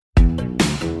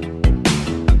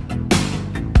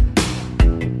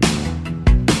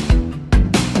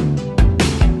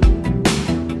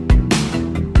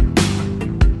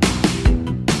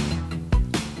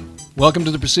Welcome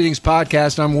to the Proceedings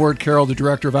podcast. I'm Ward Carroll, the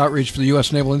Director of Outreach for the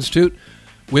U.S. Naval Institute.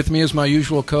 With me is my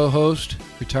usual co-host,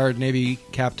 retired Navy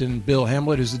Captain Bill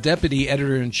Hamlet, who's the Deputy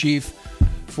Editor-in-Chief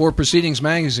for Proceedings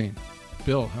magazine.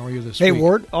 Bill, how are you this week? Hey,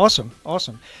 Ward. Awesome.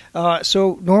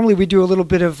 So normally we do a little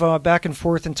bit of back and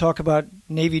forth and talk about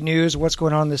Navy news, what's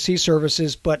going on in the sea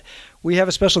services, but we have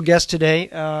a special guest today.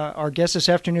 Our guest this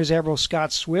afternoon is Admiral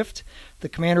Scott Swift, the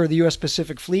commander of the U.S.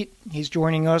 Pacific Fleet. He's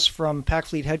joining us from PAC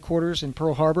Fleet headquarters in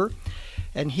Pearl Harbor,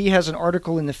 and he has an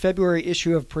article in the February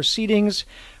issue of Proceedings,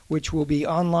 which will be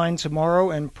online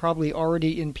tomorrow and probably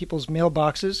already in people's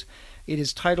mailboxes. It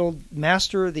is titled,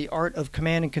 Master the Art of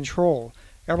Command and Control.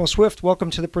 Admiral Swift, welcome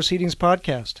to the Proceedings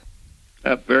podcast.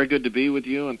 Very good to be with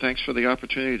you, and thanks for the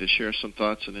opportunity to share some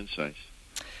thoughts and insights.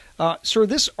 Sir,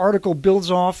 this article builds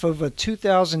off of a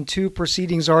 2002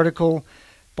 Proceedings article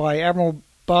by Admiral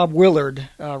Bob Willard,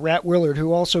 Rat Willard,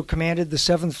 who also commanded the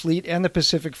 7th Fleet and the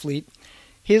Pacific Fleet.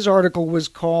 His article was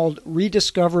called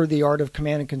Rediscover the Art of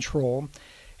Command and Control,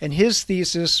 and his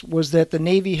thesis was that the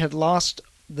Navy had lost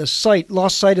sight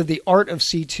of the art of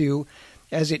C2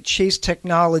 as it chased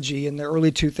technology in the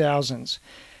early 2000s.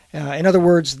 In other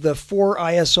words, the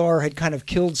 4ISR had kind of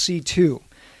killed C2.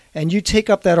 And you take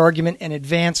up that argument and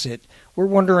advance it. We're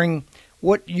wondering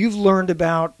what you've learned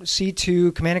about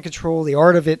C2, command and control, the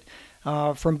art of it,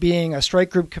 from being a strike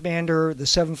group commander, the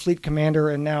 7th Fleet commander,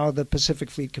 and now the Pacific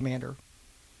Fleet commander.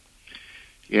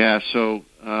 Yeah, so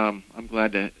I'm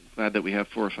glad that we have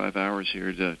 4 or 5 hours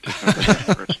here to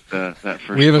cover that first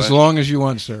We have question. as long as you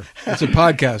want, sir. It's a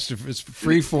podcast. It's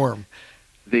free form.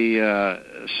 My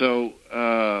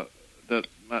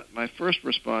first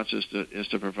response is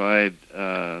to provide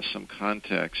some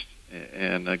context,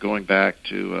 and going back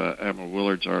to Admiral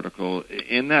Willard's article.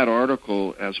 In that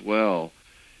article as well,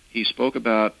 he spoke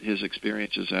about his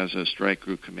experiences as a strike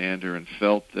group commander and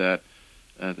felt that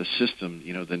the system,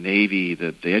 the Navy,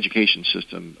 the education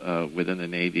system within the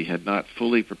Navy had not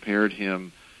fully prepared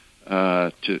him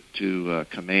to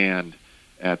command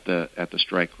at the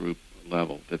strike group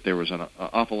level. That there was an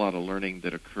awful lot of learning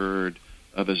that occurred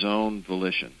of his own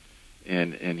volition,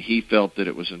 and he felt that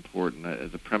it was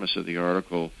important. The premise of the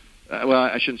article,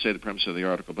 I shouldn't say the premise of the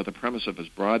article, but the premise of his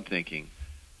broad thinking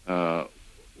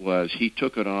was he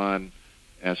took it on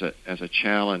as a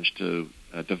challenge to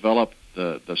develop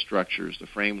the structures, the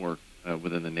framework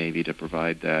within the Navy to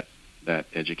provide that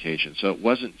education. So it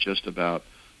wasn't just about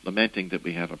lamenting that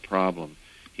we have a problem.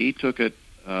 He took it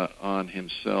on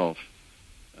himself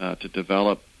to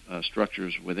develop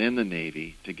structures within the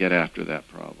Navy to get after that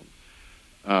problem.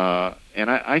 And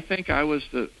I think I was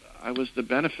the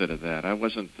benefit of that. I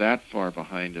wasn't that far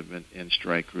behind him in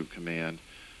strike group command,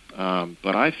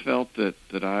 but I felt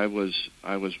that I was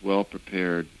well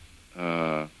prepared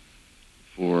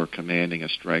for commanding a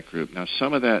strike group. Now,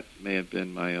 some of that may have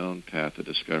been my own path of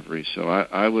discovery. So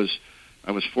I was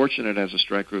fortunate as a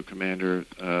strike group commander.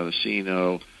 The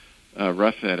CNO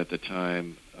Roughhead at the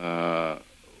time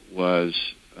was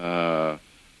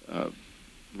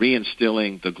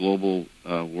reinstilling the Global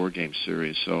War Game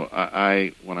series. So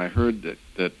when I heard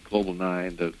that Global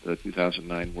 9, the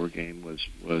 2009 War Game was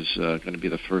going to be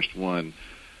the first one,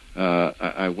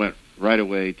 I went right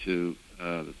away to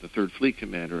the 3rd Fleet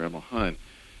commander, Admiral Hunt,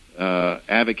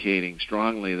 advocating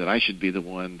strongly that I should be the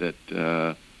one that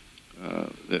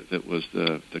was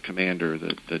the commander,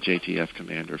 the JTF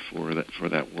commander for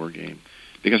that war game,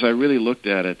 because I really looked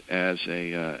at it as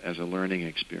a learning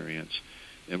experience.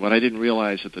 And what I didn't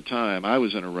realize at the time, I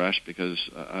was in a rush because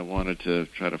I wanted to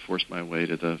try to force my way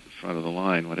to the front of the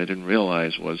line. What I didn't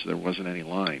realize was there wasn't any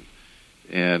line,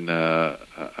 and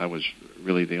I was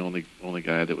really the only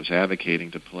guy that was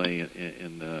advocating to play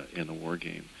in the war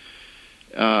game.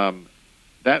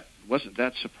 That wasn't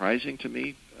that surprising to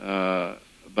me, but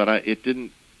it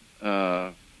didn't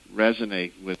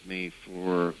resonate with me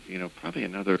for probably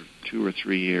another 2 or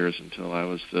 3 years until I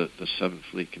was the 7th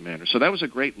Fleet commander. So that was a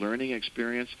great learning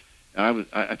experience.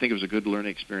 I think it was a good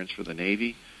learning experience for the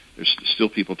Navy. There's still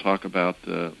people talk about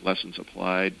the lessons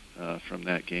applied from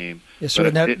that game. Yes,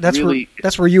 sir. That's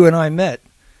where you and I met.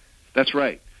 That's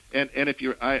right. And if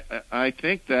you're, I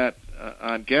think that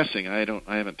I'm guessing. I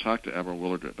haven't talked to Admiral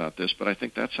Willard about this, but I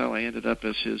think that's how I ended up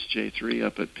as his J3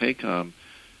 up at PACOM,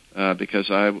 because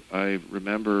I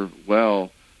remember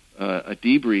well a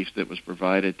debrief that was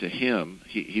provided to him.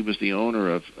 He was the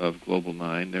owner of Global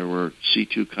 9. There were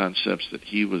C2 concepts that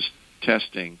he was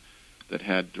testing that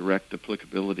had direct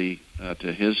applicability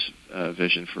to his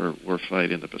vision for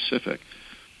warfight in the Pacific.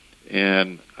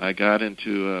 And I got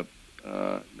into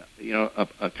a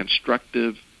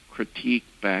constructive critique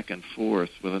back and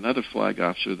forth with another flag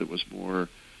officer that was more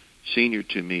senior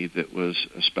to me, that was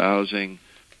espousing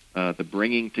the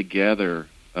bringing together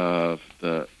of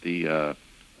the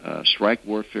strike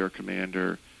warfare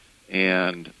commander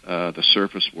and the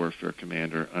surface warfare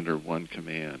commander under one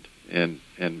command.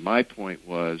 And my point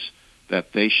was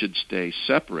that they should stay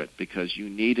separate because you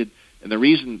needed, and the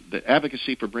reason, the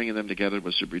advocacy for bringing them together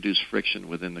was to reduce friction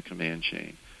within the command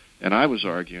chain. And I was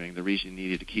arguing the reason you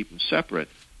needed to keep them separate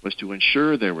was to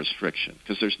ensure there was friction,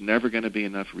 because there's never going to be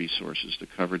enough resources to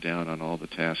cover down on all the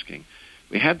tasking.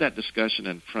 We had that discussion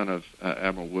in front of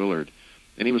Admiral Willard,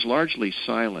 and he was largely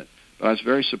silent. But I was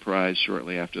very surprised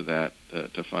shortly after that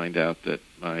to find out that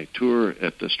my tour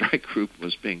at the strike group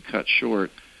was being cut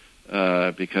short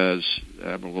because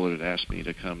Admiral Willard had asked me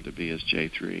to come to be his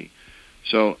J3.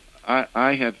 So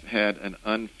I have had an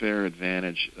unfair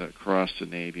advantage across the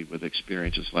Navy with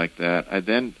experiences like that. I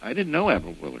didn't know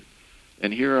Admiral Willard.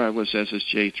 And here I was as his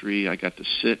J3. I got to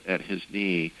sit at his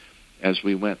knee as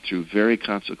we went through very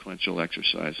consequential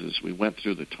exercises. We went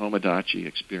through the Tomodachi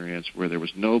experience where there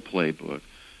was no playbook,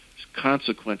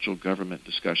 consequential government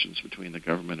discussions between the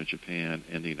government of Japan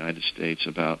and the United States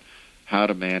about how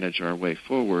to manage our way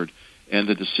forward, and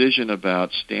the decision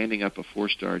about standing up a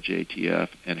 4-star JTF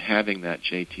and having that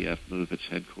JTF move its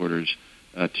headquarters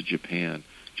to Japan.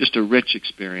 Just a rich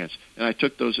experience. And I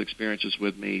took those experiences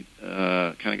with me,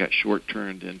 kind of got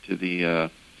short-turned into the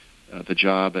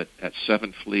job at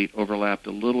 7th Fleet, overlapped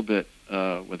a little bit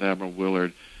with Admiral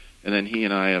Willard, and then he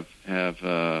and I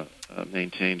have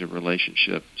maintained a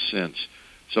relationship since.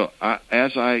 So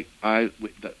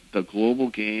the global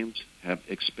games have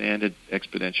expanded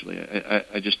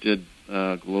exponentially. I just did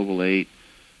Global 8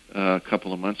 a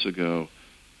couple of months ago,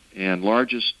 and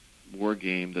largest war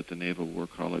game that the Naval War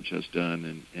College has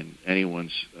done in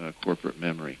anyone's corporate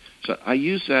memory. So I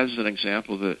use that as an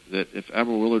example that if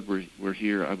Admiral Willard were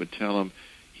here, I would tell him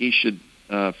he should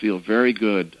feel very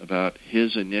good about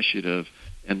his initiative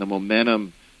and the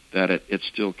momentum that it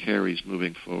still carries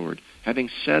moving forward. Having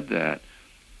said that,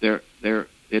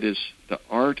 it is the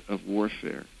art of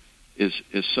warfare is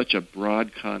such a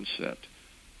broad concept.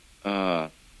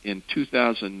 In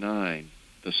 2009,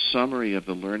 the summary of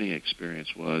the learning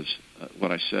experience was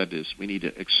what I said is we need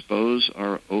to expose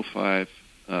our 05's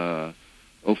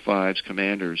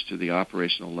commanders to the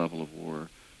operational level of war.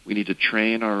 We need to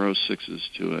train our 06s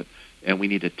to it, and we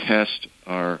need to test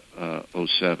our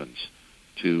 07s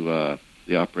to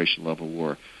the operational level of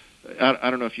war. I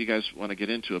don't know if you guys want to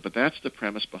get into it, but that's the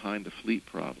premise behind the fleet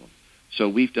problem. So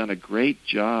we've done a great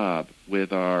job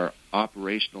with our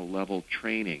operational level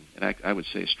training, and I would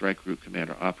say a strike group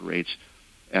commander operates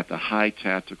at the high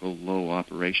tactical, low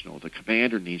operational. The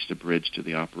commander needs to bridge to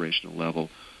the operational level,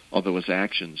 although his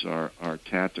actions are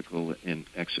tactical in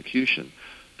execution.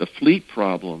 The fleet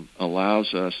problem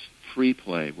allows us free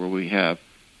play, where we have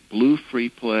blue free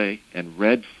play and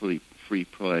red free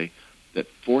play that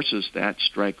forces that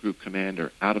strike group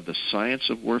commander out of the science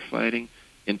of warfighting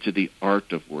into the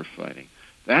art of warfighting.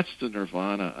 That's the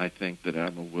nirvana, I think, that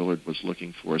Admiral Willard was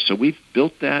looking for. So we've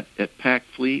built that at PAC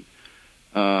Fleet.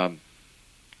 A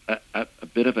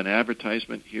bit of an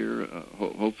advertisement here,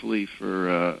 hopefully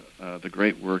for the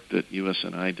great work that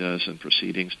USNI does and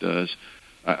Proceedings does.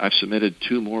 I've submitted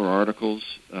 2 more articles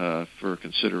for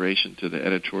consideration to the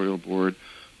editorial board.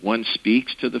 One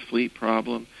speaks to the fleet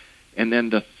problem, and then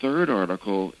the 3rd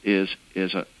article is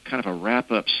a kind of a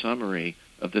wrap-up summary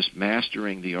of this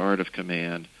mastering the art of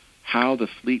command, how the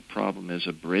fleet problem is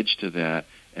a bridge to that,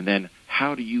 and then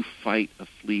how do you fight a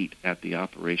fleet at the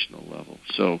operational level.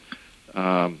 So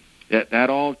that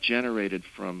all generated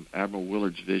from Admiral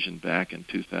Willard's vision back in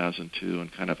 2002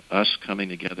 and kind of us coming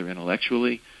together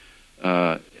intellectually.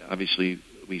 Obviously,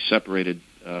 we separated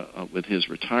with his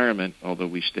retirement, although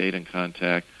we stayed in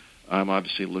contact. I'm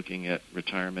obviously looking at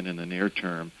retirement in the near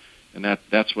term, and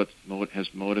that's what has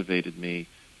motivated me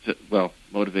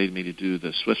to do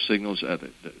the swift signals at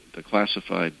the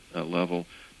classified level,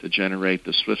 to generate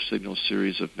the swift signal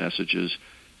series of messages,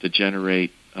 to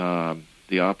generate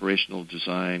the operational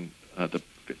design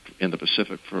in the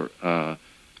Pacific for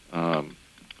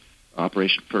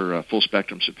operation for full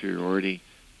spectrum superiority,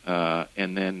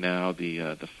 and then now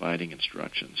the fighting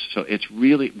instructions. So it's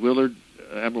really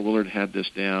Admiral Willard had this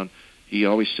down. He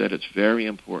always said it's very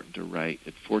important to write.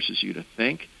 It forces you to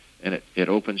think, and it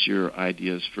opens your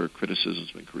ideas for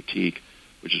criticisms and critique,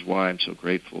 which is why I'm so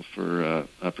grateful for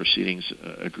Proceedings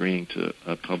agreeing to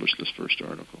publish this first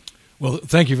article. Well,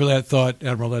 thank you for that thought,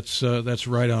 Admiral. That's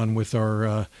right on with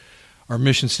our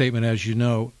mission statement, as you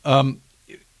know.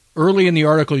 Early in the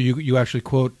article, you actually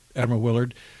quote Admiral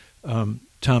Willard,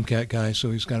 Tomcat guy,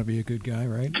 so he's got to be a good guy,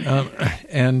 right?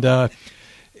 And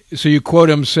So you quote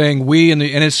him saying, and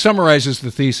it summarizes the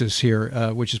thesis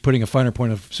here, which is putting a finer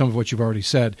point of some of what you've already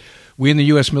said. We in the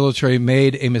U.S. military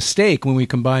made a mistake when we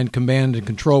combined command and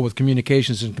control with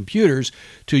communications and computers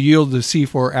to yield the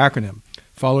C4 acronym.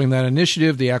 Following that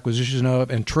initiative, the acquisition of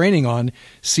and training on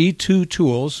C2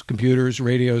 tools, computers,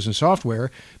 radios, and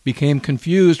software, became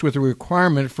confused with the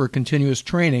requirement for continuous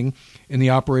training in the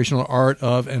operational art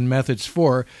of and methods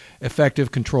for effective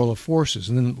control of forces.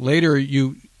 And then later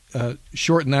you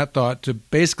shorten that thought to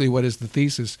basically what is the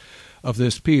thesis of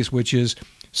this piece, which is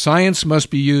science must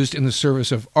be used in the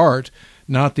service of art,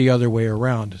 not the other way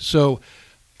around. So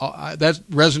that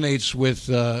resonates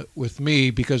with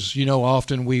me because,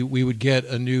 often we would get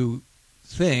a new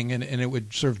thing and it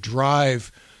would sort of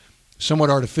drive somewhat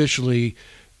artificially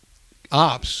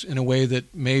ops in a way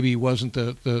that maybe wasn't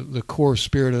the core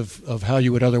spirit of how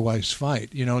you would otherwise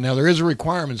fight. Now there is a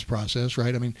requirements process,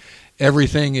 right? I mean,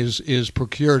 everything is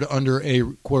procured under a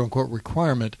quote-unquote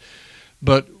requirement,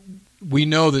 but we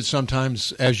know that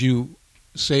sometimes, as you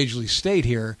sagely state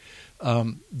here,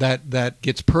 that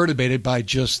gets perturbated by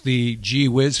just the gee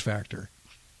whiz factor.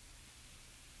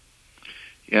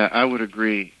 Yeah, I would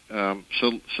agree.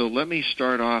 So let me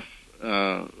start off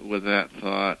with that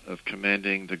thought of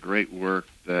commending the great work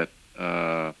that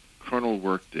Colonel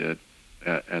Work did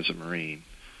as a Marine,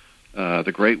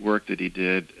 the great work that he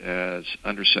did as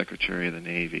Undersecretary of the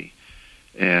Navy,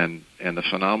 and the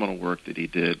phenomenal work that he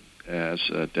did as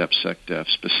DepSecDef,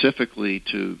 specifically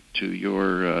to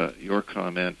your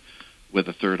comment with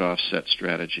the third offset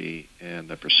strategy and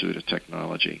the pursuit of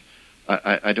technology.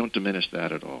 I don't diminish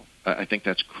that at all. I think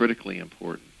that's critically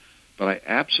important. But I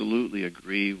absolutely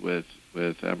agree with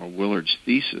Admiral Willard's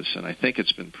thesis, and I think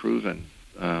it's been proven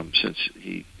since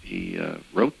he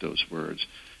wrote those words,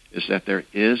 is that there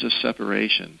is a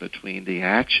separation between the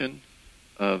action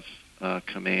of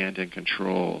command and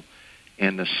control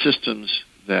and the systems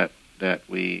that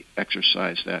we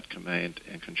exercise that command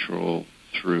and control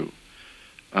through.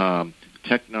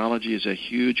 Technology is a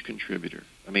huge contributor.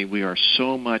 I mean, we are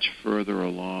so much further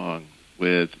along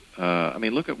with,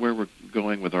 look at where we're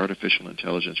going with artificial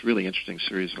intelligence. Really interesting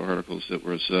series of articles that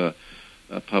was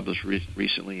published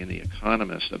recently in The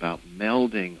Economist about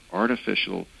melding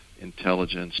artificial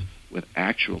intelligence with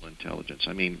actual intelligence.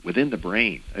 I mean, within the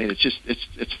brain. I mean,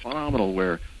 it's phenomenal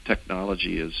where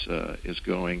technology is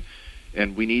going,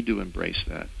 and we need to embrace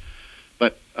that.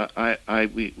 But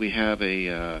we have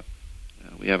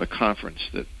a conference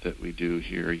that we do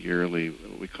here yearly.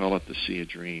 We call it the Sea of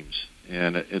Dreams.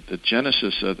 And at the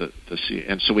genesis of the sea,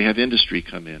 and so we have industry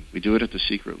come in. We do it at the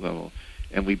secret level,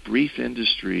 and we brief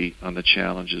industry on the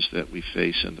challenges that we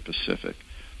face in the Pacific.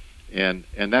 And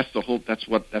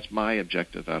that's my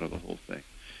objective out of the whole thing.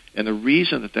 And the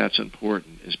reason that that's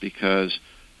important is because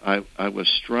I was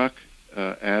struck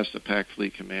as the PAC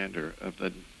Fleet Commander of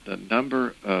the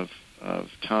number of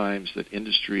times that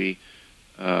industry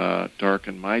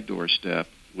darkened my doorstep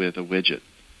with a widget.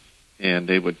 And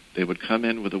they would come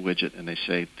in with a widget and they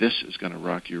say, "This is going to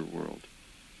rock your world."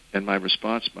 And my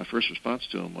first response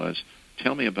to them was,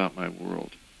 "Tell me about my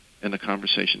world." And the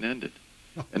conversation ended.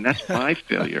 And that's my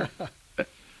failure.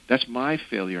 That's my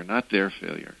failure, not their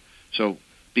failure. So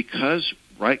because,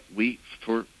 we,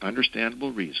 for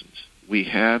understandable reasons, we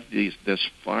have this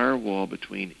firewall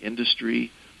between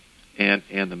industry and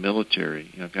the military.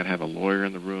 I've got to have a lawyer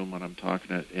in the room when I'm talking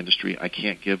to industry. I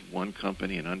can't give one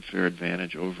company an unfair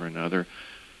advantage over another.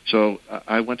 So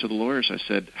I went to the lawyers. I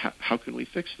said, how can we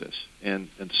fix this? And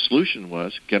the solution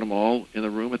was get them all in the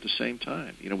room at the same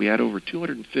time. We had over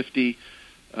 250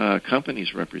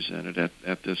 companies represented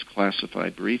at this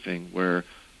classified briefing where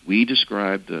we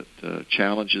described the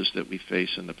challenges that we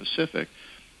face in the Pacific.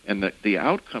 And the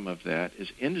outcome of that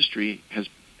is industry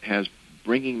has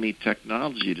bringing me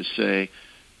technology to say,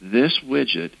 this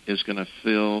widget is going to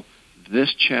fill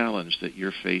this challenge that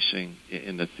you're facing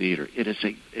in the theater. It is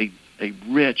a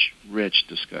rich, rich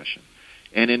discussion.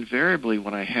 And invariably,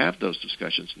 when I have those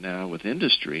discussions now with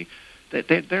industry,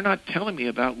 they're not telling me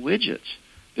about widgets.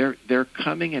 They're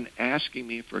coming and asking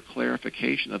me for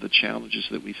clarification of the challenges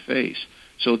that we face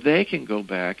so they can go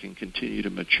back and continue to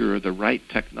mature the right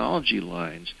technology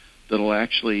lines that will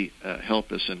actually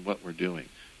help us in what we're doing.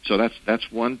 So that's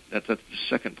the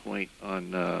second point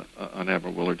on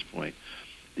Admiral Willard's point.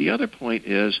 The other point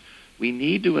is we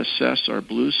need to assess our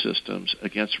blue systems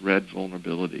against red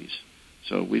vulnerabilities.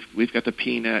 So we've got the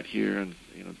PNAT here, and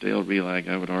Dale Relag,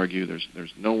 I would argue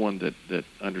there's no one that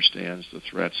understands the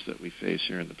threats that we face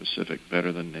here in the Pacific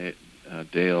better than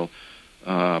Dale,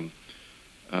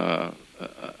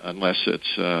 unless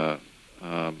it's the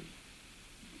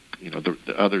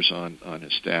others on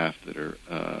his staff that are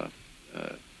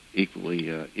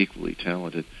equally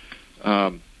talented.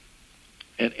 And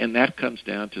that comes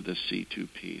down to the C2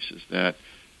 piece, is that,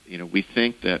 we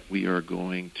think that we are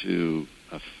going to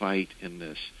fight in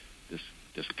this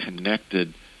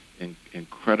connected and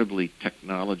incredibly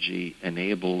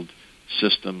technology-enabled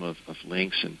system of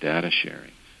links and data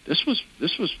sharing. This was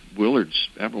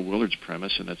Admiral Willard's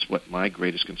premise, and that's what my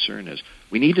greatest concern is.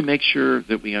 We need to make sure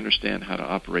that we understand how to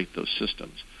operate those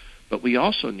systems, but we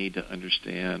also need to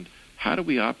understand how do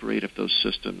we operate if those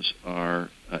systems are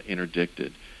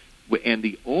interdicted. And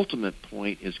the ultimate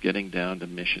point is getting down to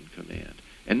mission command.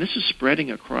 And this is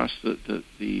spreading across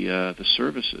the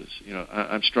services.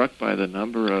 I'm struck by the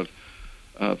number of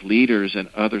leaders and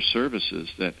other services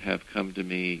that have come to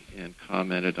me and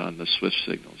commented on the SWIFT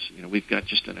signals. We've got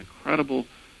just an incredible,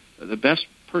 the best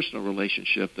personal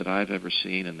relationship that I've ever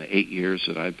seen in the 8 years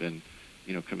that I've been,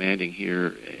 commanding here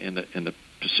in the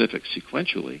Pacific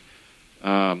sequentially,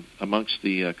 amongst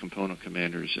the component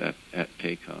commanders at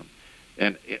PACOM.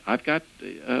 And I've got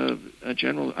a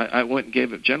general. I went and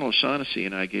gave General O'Shaughnessy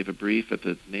and I gave a brief at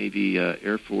the Navy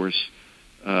Air Force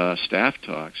staff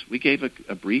talks. We gave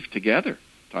a brief together,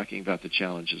 talking about the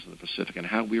challenges in the Pacific and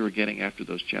how we were getting after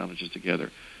those challenges together.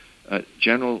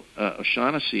 General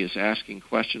O'Shaughnessy is asking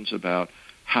questions about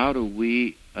how do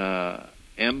we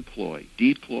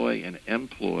deploy and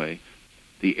employ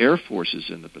the air forces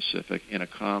in the Pacific in a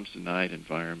comms denied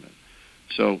environment.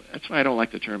 So that's why I don't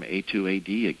like the term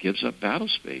A2AD. It gives up battle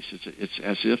space. It's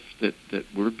as if that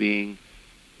we're being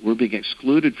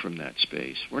excluded from that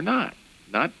space. We're not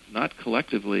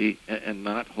collectively and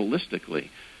not holistically.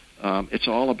 It's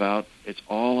all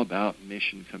about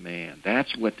mission command.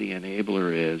 That's what the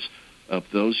enabler is of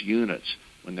those units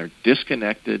when they're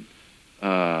disconnected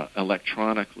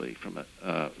electronically from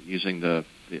using the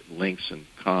links and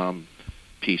comm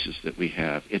pieces that we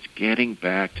have. It's getting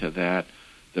back to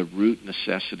the root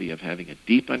necessity of having a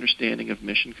deep understanding of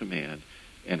mission command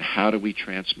and how do we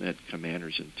transmit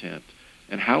commander's intent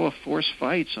and how a force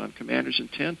fights on commander's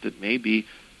intent that may be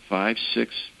 5,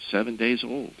 6, 7 days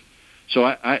old. So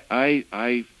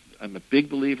I'm a big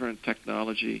believer in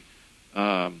technology,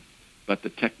 but the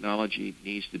technology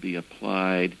needs to be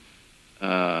applied,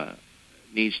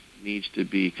 needs to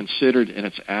be considered in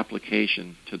its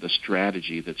application to the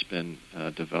strategy that's been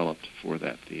developed for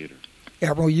that theater.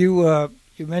 Admiral, you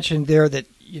mentioned there that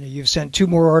you've sent 2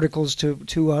 more articles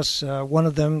to us. One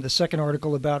of them, the second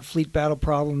article about fleet battle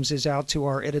problems, is out to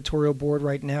our editorial board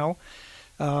right now.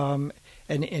 And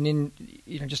in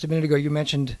just a minute ago, you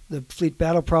mentioned the fleet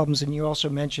battle problems, and you also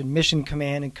mentioned mission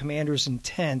command and commander's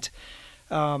intent.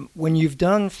 When you've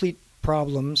done fleet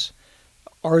problems,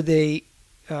 are they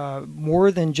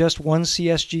more than just one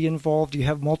CSG involved? Do you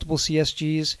have multiple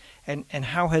CSGs? And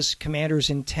how has commander's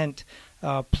intent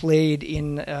played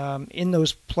in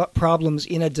those problems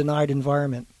in a denied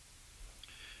environment?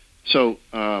 So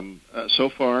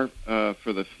far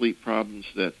for the fleet problems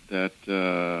that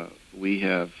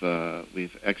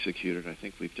we've executed, I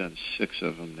think we've done 6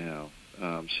 of them now.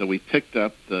 So we picked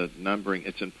up the numbering.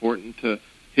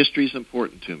 History is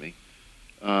important to me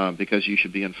because you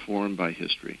should be informed by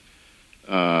history.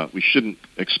 We shouldn't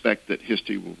expect that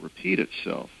history will repeat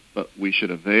itself, but we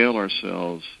should avail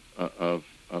ourselves of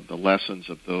the lessons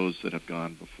of those that have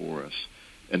gone before us,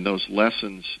 and those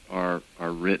lessons are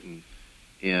written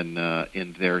in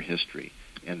their history,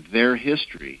 and their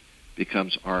history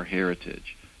becomes our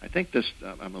heritage. I think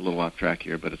I'm a little off track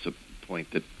here, but it's a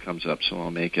point that comes up, so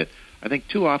I'll make it. I think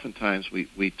too oftentimes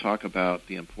we talk about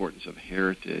the importance of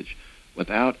heritage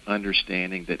without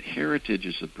understanding that heritage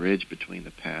is a bridge between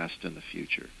the past and the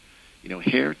future.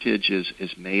 Heritage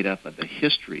is made up of the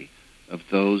history of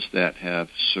those that have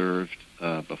served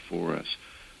before us.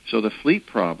 So the fleet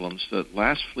problems, the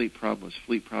last fleet problem was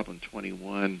Fleet Problem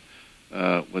 21,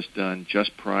 was done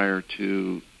just prior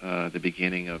to the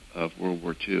beginning of World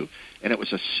War II. And it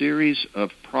was a series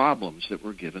of problems that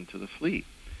were given to the fleet.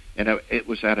 And it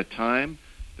was at a time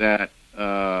that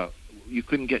you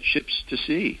couldn't get ships to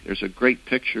sea. There's a great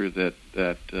picture that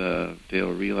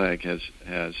Dale Relag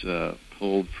has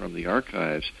pulled from the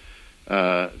archives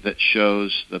that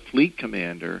shows the fleet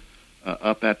commander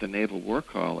up at the Naval War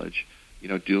College,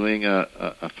 doing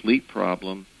a fleet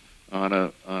problem on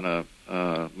a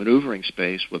maneuvering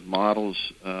space with models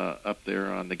up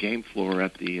there on the game floor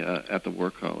at the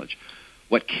War College.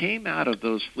 What came out of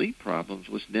those fleet problems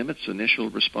was Nimitz' initial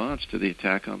response to the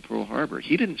attack on Pearl Harbor.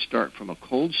 He didn't start from a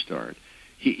cold start.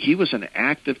 He was an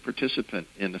active participant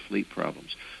in the fleet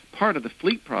problems. Part of the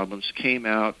fleet problems came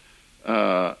out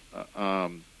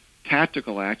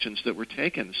tactical actions that were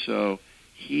taken. So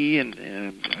he and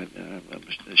I'm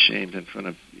ashamed in front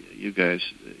of you guys,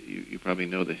 you probably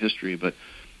know the history, but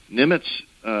Nimitz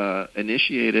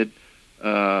initiated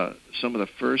some of the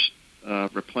first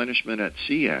replenishment at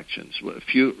sea actions,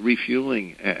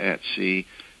 refueling at sea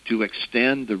to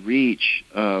extend the reach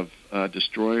of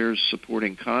destroyers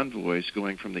supporting convoys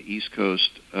going from the East Coast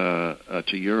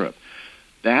to Europe.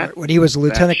 That when he was a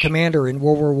lieutenant commander in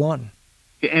World War I.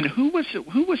 And who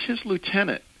was his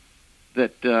lieutenant?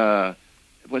 That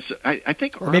was I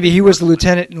think, or maybe he was the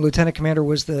lieutenant, and lieutenant commander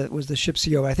was the ship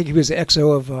CO. I think he was the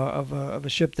XO of a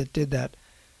ship that did that.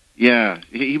 Yeah,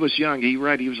 he was young. He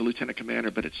was a lieutenant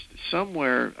commander, but it's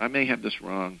somewhere. I may have this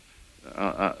wrong.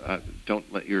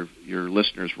 Don't let your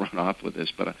listeners run off with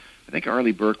this, but I think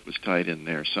Arleigh Burke was tied in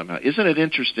there somehow. Isn't it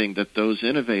interesting that those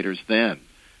innovators then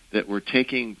that were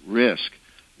taking risk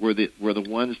were the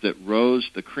ones that rose,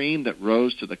 the cream that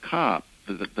rose to the top,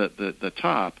 the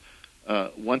top.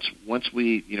 Once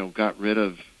we got rid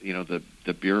of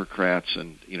the bureaucrats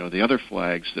and the other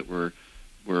flags that were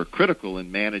critical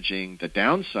in managing the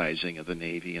downsizing of the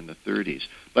Navy in the 30s.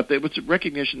 But there was a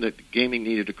recognition that gaming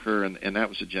needed to occur, and that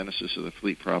was the genesis of the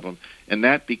fleet problem. And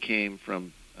that became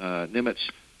from Nimitz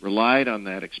relied on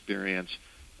that experience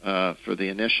for the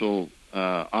initial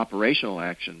operational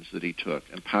actions that he took,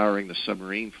 empowering the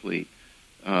submarine fleet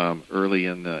early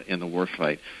in the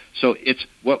warfight. So it's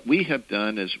what we have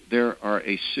done is there are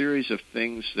a series of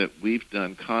things that we've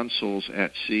done, consoles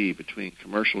at sea between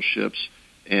commercial ships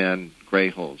and gray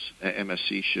hulls,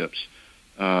 MSC ships,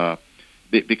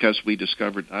 because we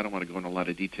discovered. I don't want to go into a lot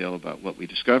of detail about what we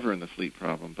discover in the fleet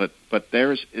problem, but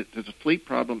the fleet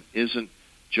problem isn't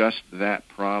just that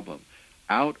problem.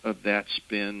 Out of that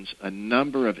spins a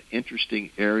number of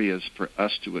interesting areas for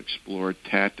us to explore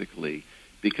tactically,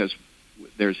 because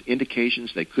there's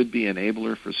indications they could be an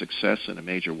enabler for success in a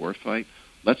major warfight.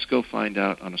 Let's go find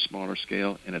out on a smaller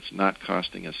scale, and it's not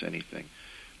costing us anything.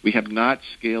 We have not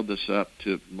scaled this up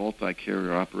to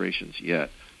multi-carrier operations yet,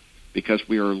 because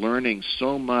we are learning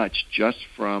so much just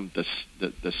from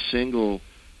the single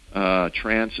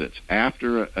transits.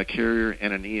 After a carrier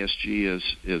and an ESG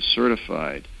is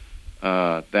certified,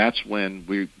 that's when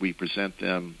we present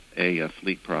them a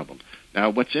fleet problem. Now,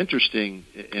 what's interesting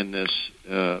in this,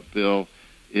 Bill,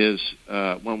 is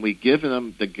when we give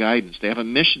them the guidance, they have a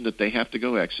mission that they have to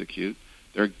go execute.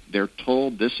 They're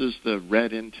told this is the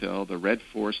red intel, the red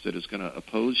force that is going to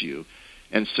oppose you,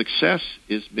 and success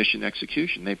is mission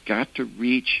execution. They've got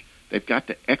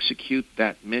to execute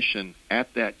that mission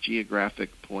at that geographic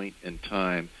point in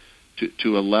time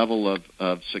to a level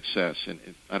of success. And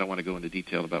I don't want to go into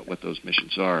detail about what those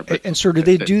missions are. But and sir, do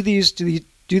they do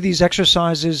these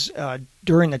exercises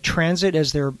during the transit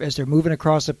as they're moving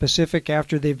across the Pacific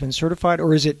after they've been certified,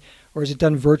 or is it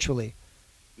done virtually?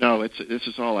 No, this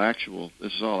is all actual.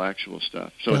 This is all actual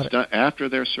stuff. So it's done after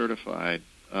they're certified.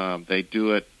 They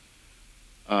do it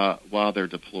while they're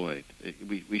deployed.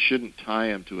 We shouldn't tie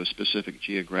them to a specific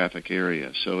geographic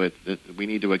area. So we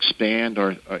need to expand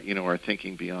our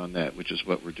thinking beyond that, which is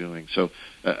what we're doing. So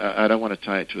I don't want to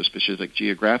tie it to a specific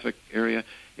geographic area,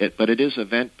 but it is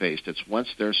event-based. It's once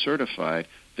they're certified,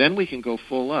 then we can go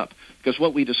full up. Because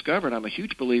what we discovered, I'm a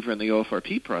huge believer in the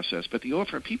OFRP process, but the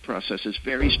OFRP process is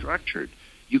very structured.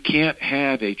 You can't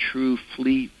have a true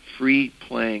fleet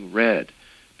free-playing red,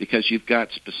 because you've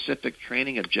got specific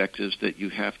training objectives that you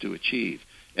have to achieve.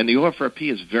 And the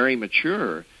OFRP is very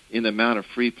mature in the amount of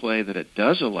free play that it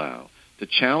does allow to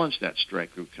challenge that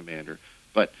strike group commander.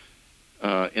 But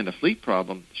in the fleet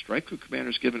problem, the strike group commander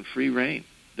is given free rein,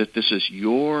 that this is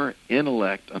your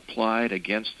intellect applied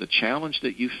against the challenge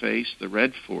that you face, the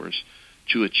red force,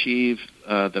 to achieve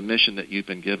the mission that you've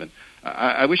been given.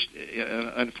 I wish,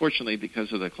 unfortunately,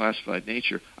 because of the classified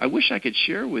nature, I wish I could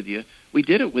share with you. We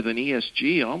did it with an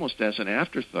ESG almost as an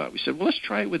afterthought. We said, well, let's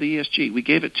try it with ESG. We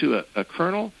gave it to a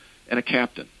colonel and a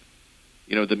captain,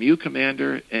 the MU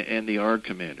commander and the ARG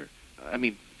commander. I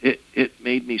mean, it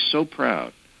made me so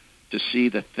proud to see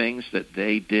the things that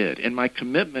they did. And my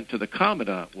commitment to the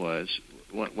commandant was,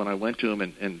 when I went to him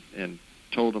and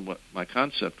told him what my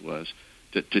concept was,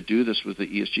 to do this with the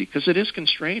ESG, because it is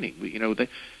constraining.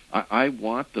 I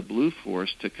want the Blue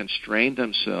Force to constrain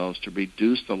themselves to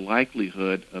reduce the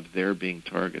likelihood of their being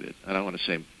targeted. I don't want to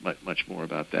say much more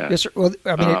about that. Yes, sir. Well,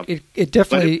 I mean, it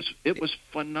definitely... It was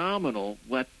phenomenal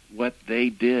what they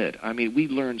did. I mean, we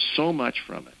learned so much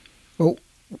from it. Well,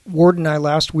 Ward and I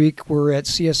last week were at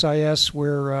CSIS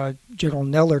where General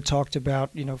Neller talked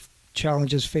about,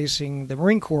 challenges facing the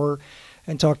Marine Corps,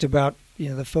 and talked about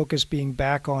the focus being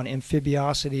back on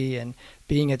amphibiosity and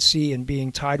being at sea and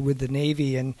being tied with the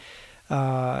Navy, and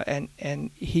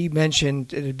he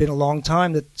mentioned it had been a long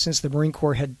time that since the Marine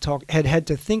Corps had had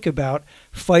to think about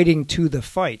fighting to the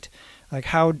fight, like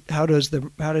how does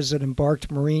an embarked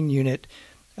Marine unit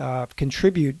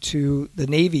contribute to the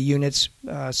Navy unit's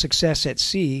success at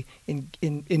sea to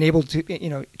enable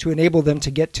them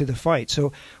to get to the fight.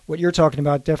 So what you're talking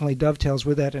about definitely dovetails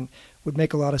with that and would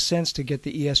make a lot of sense to get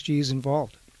the ESGs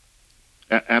involved.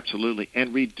 Absolutely,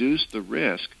 and reduce the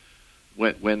risk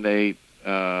when they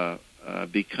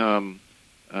become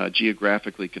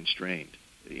geographically constrained.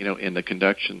 In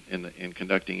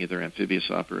conducting either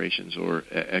amphibious operations or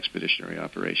expeditionary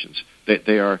operations,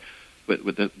 they are. But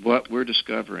what we're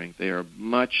discovering, they are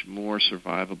much more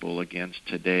survivable against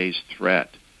today's threat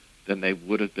than they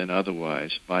would have been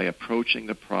otherwise by approaching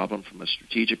the problem from a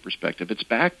strategic perspective. It's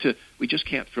back to, we just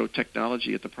can't throw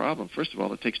technology at the problem. First of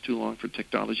all, it takes too long for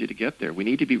technology to get there. We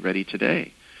need to be ready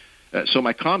today. So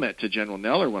my comment to General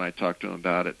Neller when I talked to him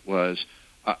about it was,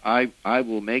 I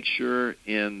will make sure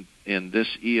in this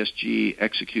ESG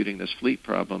executing this fleet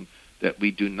problem that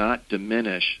we do not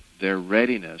diminish their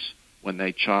readiness when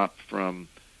they chop from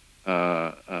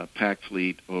Pac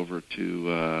Fleet over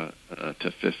to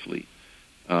Fifth Fleet,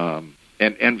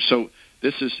 and so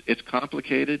it's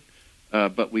complicated,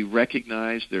 but we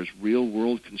recognize there's real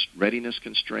world readiness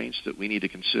constraints that we need to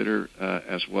consider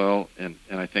as well, and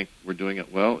I think we're doing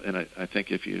it well, and I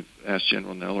think if you ask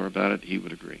General Neller about it, he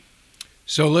would agree.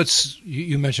 So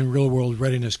you mentioned real world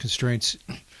readiness constraints.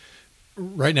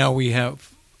 Right now we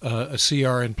have a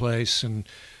CR in place and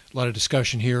a lot of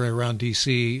discussion here around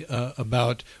D.C.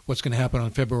 About what's going to happen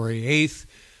on February 8th.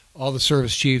 All the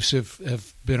service chiefs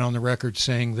have been on the record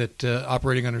saying that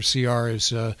operating under CR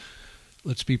is,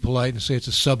 let's be polite and say it's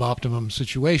a suboptimum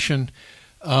situation.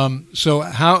 So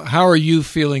how are you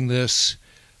feeling this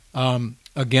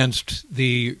against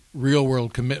the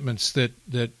real-world commitments that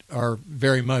are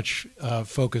very much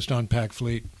focused on Pac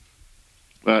Fleet?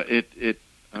 Well, it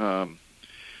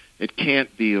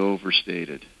can't be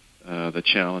overstated. The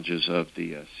challenges of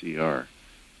the CR,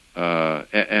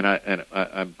 and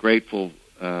I'm grateful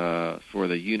for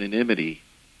the unanimity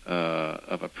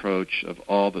of approach of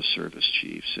all the service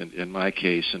chiefs. In my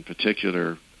case, in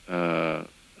particular,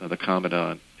 the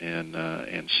commandant and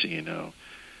CNO.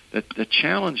 The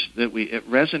challenge that it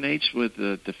resonates with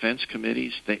the defense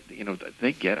committees.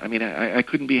 They get. I mean, I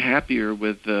couldn't be happier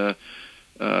with the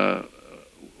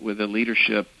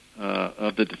leadership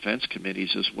of the defense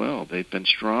committees as well. They've been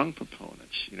strong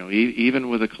proponents. Even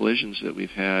with the collisions that we've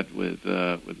had with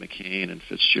McCain and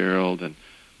Fitzgerald, and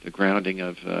the grounding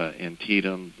of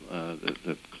Antietam,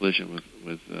 the collision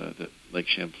with that Lake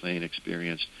Champlain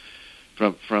experienced.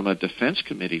 From a defense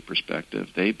committee perspective,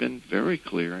 they've been very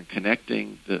clear in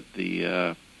connecting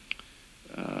the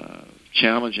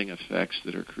challenging effects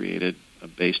that are created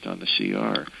based on the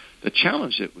CR. The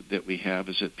challenge that we have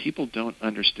is that people don't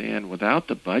understand, without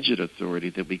the budget authority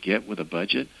that we get with a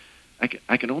budget,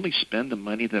 I can only spend the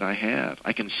money that I have.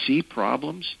 I can see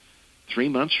problems 3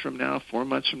 months from now, 4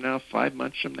 months from now, 5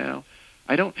 months from now.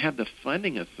 I don't have the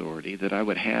funding authority that I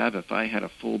would have if I had a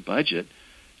full budget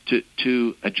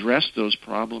to address those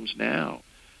problems now.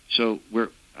 So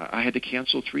I had to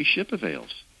cancel 3 ship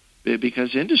avails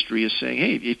because industry is saying,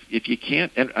 hey, if you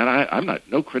can't, and I'm not,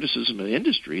 no criticism of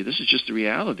industry, this is just the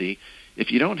reality.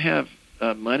 If you don't have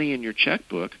money in your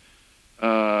checkbook,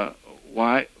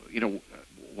 why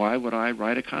would I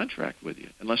write a contract with you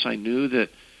unless I knew that,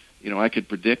 I could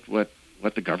predict what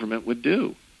the government would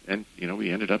do? And,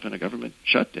 we ended up in a government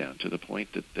shutdown to the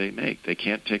point that they make. They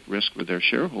can't take risk with their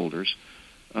shareholders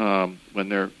when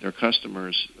their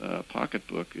customers'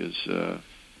 pocketbook is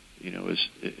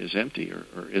empty or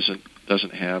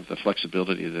doesn't have the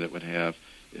flexibility that it would have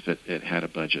if it had a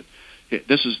budget.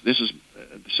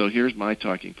 So here's my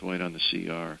talking point on the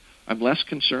CR. I'm less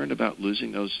concerned about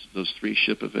losing those 3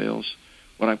 ship avails.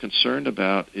 What I'm concerned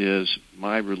about is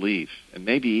my relief, and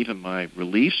maybe even my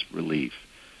relief,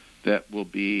 that will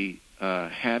be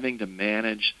having to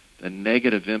manage the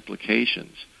negative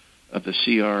implications of the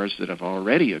CRs that have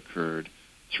already occurred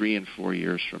 3 and 4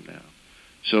 years from now.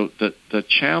 So the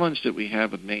challenge that we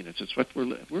have with maintenance, it's what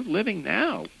we're living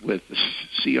now with the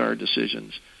CR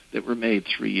decisions that were made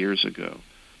 3 years ago.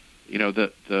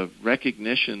 The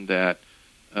recognition that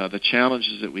the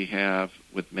challenges that we have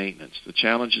with maintenance, the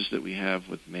challenges that we have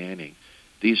with manning,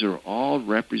 these are all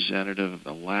representative of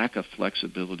the lack of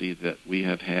flexibility that we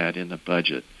have had in the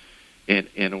budget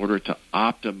in order to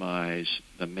optimize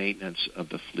the maintenance of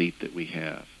the fleet that we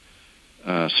have.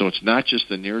 So it's not just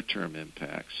the near-term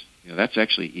impacts. That's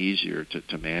actually easier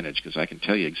to manage because I can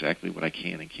tell you exactly what I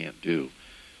can and can't do.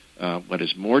 What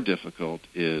is more difficult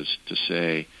is to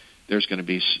say there's going to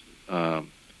be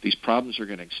these problems are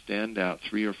going to extend out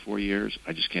 3 or 4 years.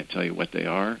 I just can't tell you what they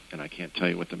are, and I can't tell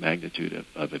you what the magnitude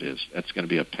of it is. That's going to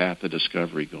be a path of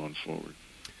discovery going forward.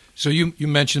 So you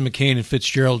mentioned McCain and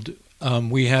Fitzgerald.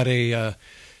 We had a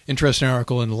interesting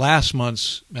article in last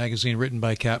month's magazine written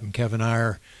by Captain Kevin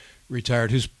Eyre,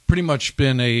 retired, who's pretty much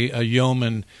been a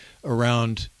yeoman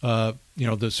around,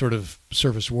 the sort of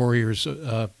service warriors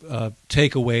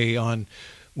takeaway on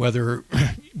whether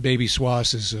baby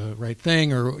swass is the right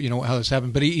thing or, how this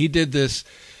happened. But he did this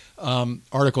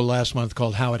article last month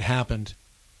called How It Happened,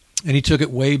 and he took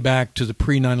it way back to the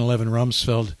pre-9/11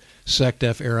 Rumsfeld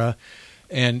SecDef era.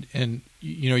 And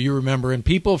you remember, and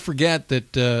people forget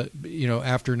that,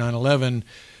 after 9/11,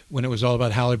 when it was all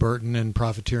about Halliburton and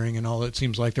profiteering and all, it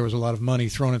seems like there was a lot of money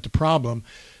thrown at the problem.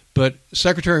 But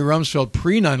Secretary Rumsfeld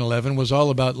pre-9/11 was all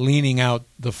about leaning out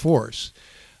the force.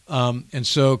 And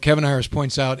so Kevin Ayers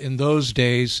points out in those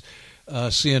days,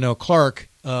 CNO Clark,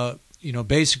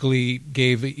 basically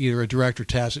gave either a direct or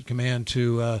tacit command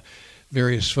to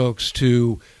various folks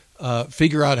to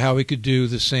figure out how we could do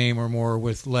the same or more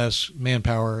with less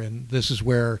manpower. And this is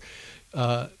where,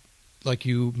 like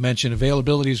you mentioned,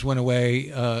 availabilities went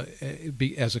away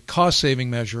as a cost-saving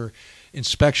measure.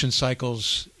 Inspection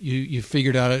cycles, you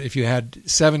figured out if you had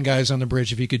 7 guys on the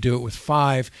bridge, if you could do it with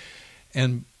 5.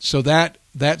 And so that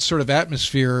sort of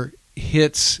atmosphere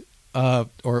hits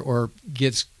or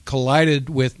gets collided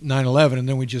with 9/11, and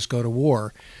then we just go to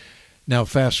war. Now,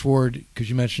 fast forward, because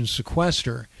you mentioned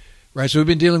sequester. Right, so we've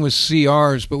been dealing with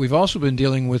CRs, but we've also been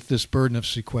dealing with this burden of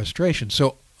sequestration.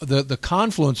 So the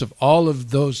confluence of all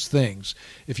of those things,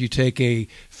 if you take a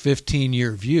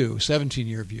 15-year view,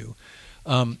 17-year view,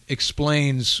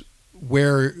 explains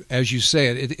where, as you say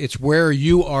it's where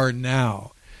you are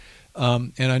now.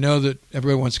 And I know that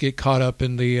everybody wants to get caught up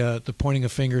in the pointing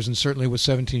of fingers, and certainly with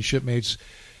 17 shipmates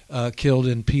killed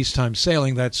in peacetime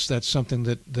sailing, that's something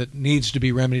that needs to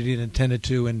be remedied and attended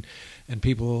to, and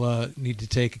people need to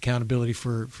take accountability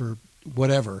for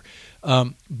whatever.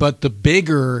 But the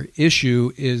bigger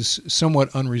issue is somewhat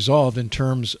unresolved in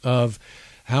terms of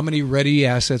how many ready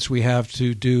assets we have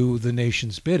to do the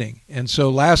nation's bidding. And so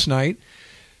last night,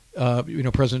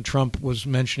 President Trump was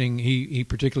mentioning, he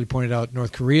particularly pointed out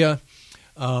North Korea.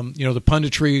 The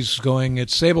punditry is going,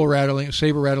 it's saber rattling,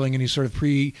 and he's sort of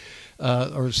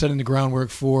or setting the groundwork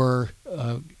for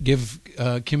give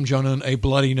Kim Jong-un a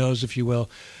bloody nose, if you will.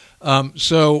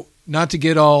 So not to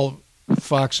get all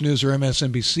Fox News or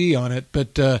MSNBC on it,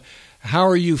 but how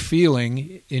are you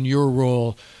feeling in your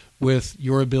role with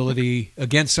your ability,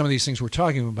 against some of these things we're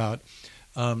talking about,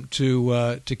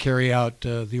 to carry out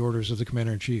the orders of the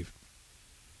Commander-in-Chief?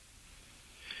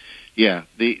 Yeah.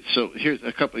 So here's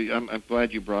a couple. I'm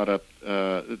glad you brought up.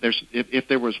 If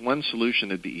there was one solution,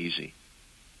 it'd be easy.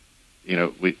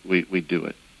 We do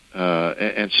it.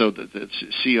 And so the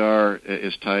CR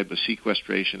is tied with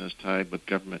sequestration, is tied with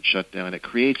government shutdown. It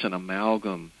creates an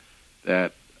amalgam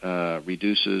that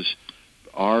reduces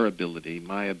our ability,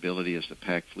 my ability as the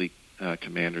PAC fleet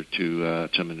commander to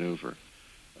maneuver.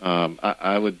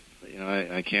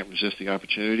 I can't resist the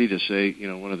opportunity to say,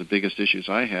 one of the biggest issues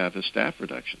I have is staff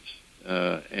reductions,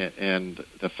 and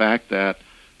the fact that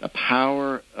the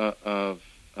power of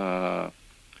a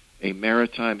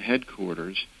maritime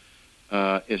headquarters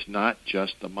is not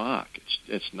just the MOC.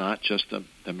 It's not just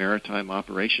the Maritime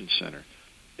Operations Center.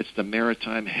 It's the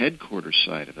maritime headquarters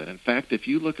side of it. In fact, if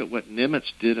you look at what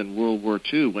Nimitz did in World War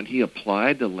II, when he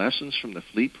applied the lessons from the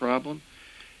fleet problem,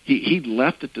 he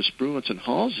left it to Spruance and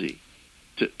Halsey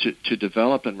to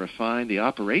develop and refine the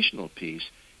operational piece.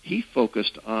 He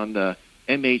focused on the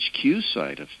MHQ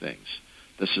side of things,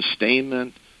 the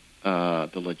sustainment, the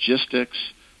logistics,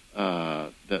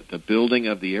 the building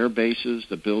of the air bases,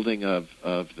 the building of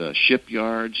the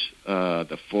shipyards,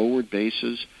 the forward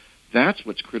bases. That's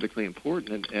what's critically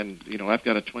important. And I've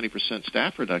got a 20%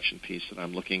 staff reduction piece that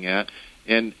I'm looking at,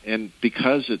 and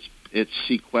because it's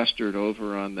sequestered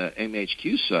over on the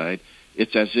MHQ side,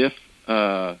 it's as if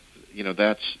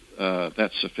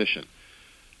that's sufficient.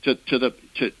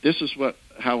 This is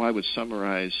how I would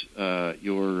summarize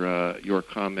your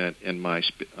comment in my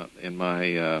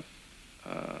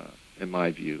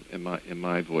view, in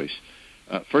my voice.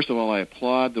 First of all, I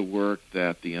applaud the work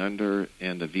that the Under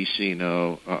and the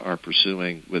VCNO are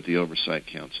pursuing with the Oversight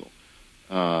Council.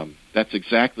 That's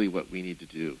exactly what we need to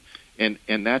do.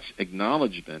 And that's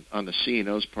acknowledgement on the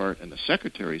CNO's part and the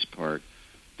Secretary's part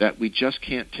that we just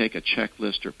can't take a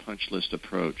checklist or punch list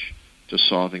approach to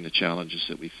solving the challenges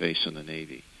that we face in the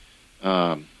Navy.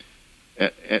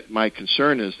 My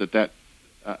concern is that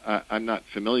I'm not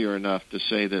familiar enough to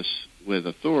say this with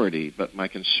authority, but my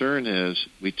concern is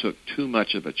we took too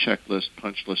much of a checklist,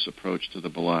 punch list approach to the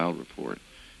Belial report.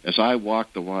 As I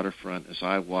walk the waterfront, as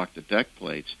I walk the deck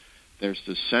plates, there's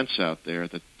this sense out there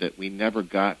that we never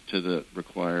got to the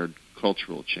required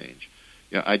cultural change.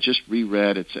 Yeah, I just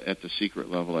reread, it's at the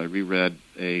secret level, I reread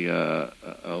a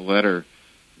letter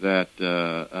that,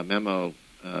 a memo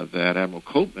that Admiral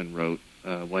Copeman wrote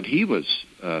when he was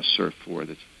Surf 4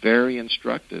 that's very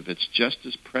instructive. It's just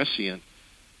as prescient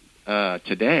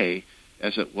today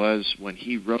as it was when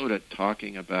he wrote it,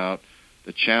 talking about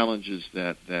the challenges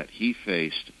that he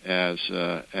faced as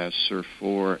Surf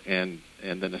 4 and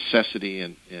the necessity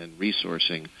in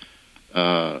resourcing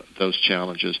those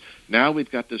challenges. Now we've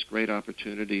got this great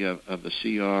opportunity of the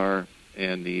CR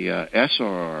and the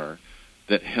SRR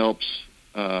that helps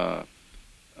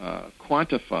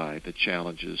quantify the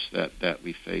challenges that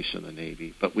we face in the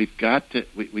Navy. But we've got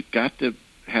to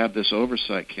have this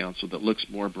oversight council that looks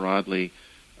more broadly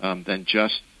than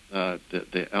just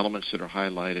the elements that are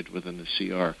highlighted within the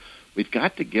CR. We've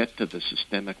got to get to the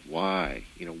systemic why.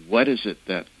 What is it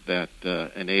that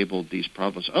enabled these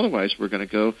problems? Otherwise, we're going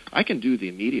to go, I can do the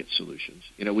immediate solutions.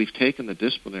 We've taken the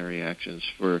disciplinary actions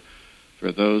for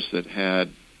those that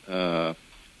had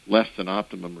less than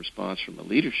optimum response from a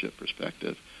leadership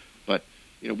perspective. But,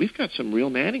 we've got some real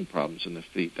manning problems in the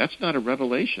fleet. That's not a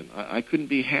revelation. I couldn't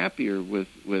be happier with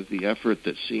the effort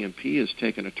that CMP has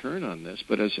taken a turn on this.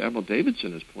 But as Admiral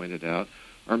Davidson has pointed out,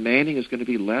 our manning is going to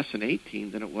be less in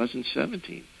 18 than it was in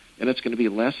 17. And it's going to be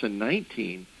less in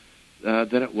 19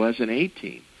 than it was in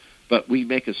 18. But we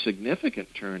make a significant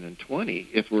turn in 20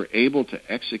 if we're able to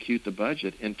execute the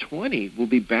budget. In 20, we'll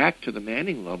be back to the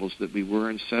manning levels that we were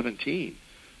in 17.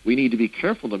 We need to be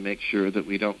careful to make sure that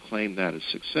we don't claim that as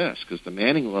success, because the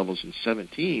manning levels in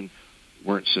 17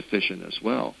 weren't sufficient as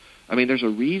well. I mean, there's a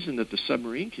reason that the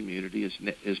submarine community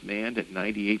is manned at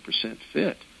 98%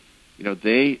 fit.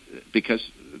 Because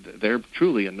they're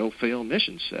truly a no-fail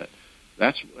mission set.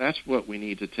 That's what we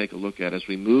need to take a look at as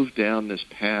we move down this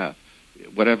path,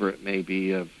 whatever it may be.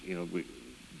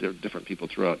 There are different people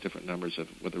throw out different numbers of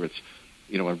whether it's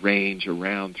a range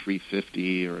around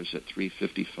 350 or is it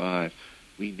 355.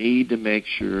 We need to make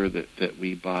sure that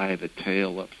we buy the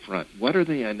tail up front. What are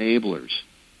the enablers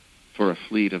for a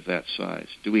fleet of that size?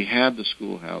 Do we have the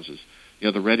schoolhouses?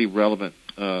 The ready, relevant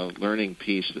learning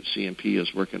piece that CMP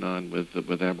is working on with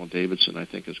Admiral Davidson, I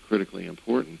think, is critically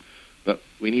important. But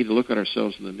we need to look at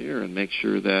ourselves in the mirror and make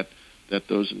sure that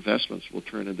those investments will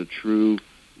turn into true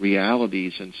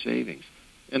realities and savings.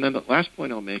 And then the last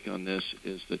point I'll make on this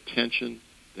is the tension,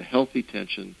 the healthy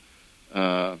tension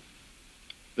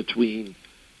between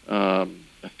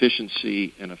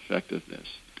efficiency and effectiveness.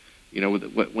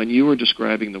 When you were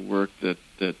describing the work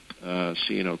that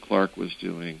C&O Clark was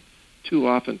doing, too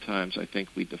oftentimes I think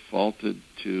we defaulted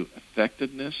to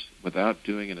effectiveness without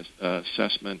doing an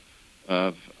assessment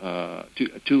of,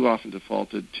 too often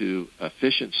defaulted to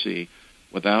efficiency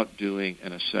without doing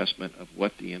an assessment of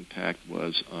what the impact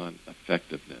was on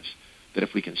effectiveness. That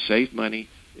if we can save money,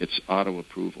 it's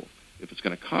auto-approval. If it's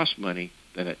going to cost money,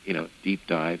 then deep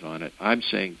dive on it. I'm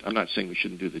not saying we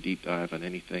shouldn't do the deep dive on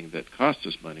anything that costs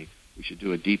us money. We should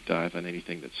do a deep dive on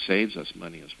anything that saves us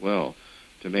money as well,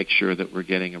 to make sure that we're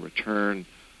getting a return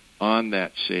on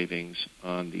that savings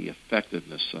on the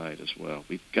effectiveness side as well.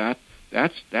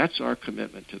 That's our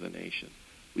commitment to the nation.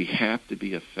 We have to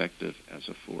be effective as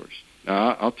a force.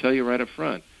 Now, I'll tell you right up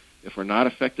front, if we're not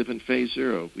effective in Phase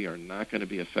 0, we are not going to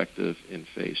be effective in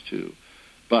Phase 2.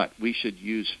 But we should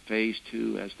use Phase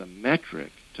 2 as the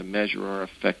metric to measure our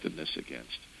effectiveness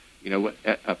against.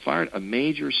 A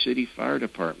major city fire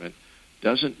department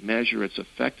doesn't measure its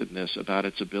effectiveness about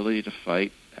its ability to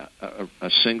fight a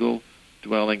single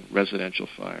dwelling residential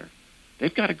fire.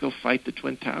 They've got to go fight the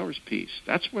Twin Towers piece.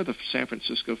 That's where the San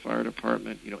Francisco Fire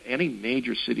Department, any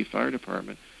major city fire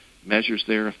department measures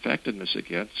their effectiveness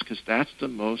against, because that's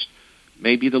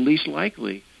maybe the least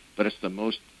likely, but it's the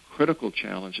most critical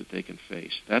challenge that they can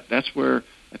face. That's where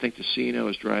I think the CNO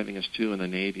is driving us to in the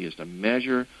Navy, is to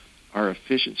measure our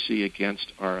efficiency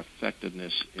against our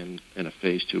effectiveness in a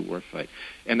Phase 2 warfight.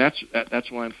 And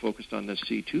that's why I'm focused on this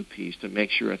C2 piece, to make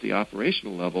sure at the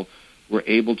operational level we're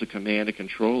able to command and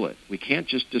control it. We can't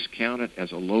just discount it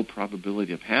as a low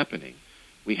probability of happening.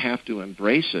 We have to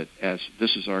embrace it as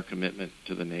this is our commitment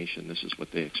to the nation. This is what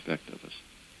they expect of us.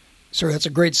 Sir, that's a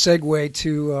great segue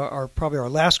to probably our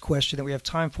last question that we have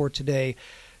time for today.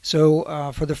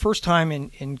 So for the first time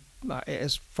in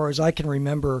as far as I can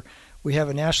remember, we have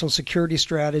a national security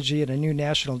strategy and a new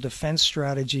national defense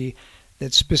strategy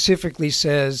that specifically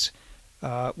says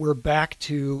we're back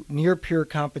to near-peer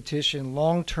competition,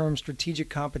 long-term strategic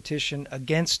competition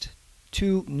against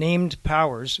two named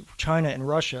powers, China and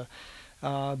Russia,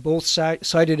 both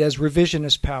cited as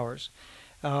revisionist powers.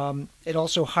 It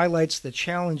also highlights the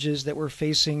challenges that we're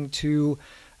facing to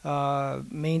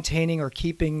maintaining or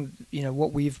keeping,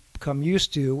 what we've become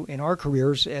used to in our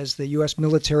careers as the U.S.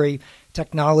 military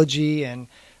technology and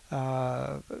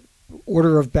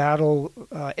order of battle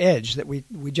edge, that we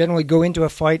generally go into a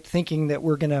fight thinking that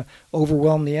we're going to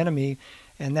overwhelm the enemy,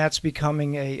 and that's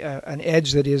becoming an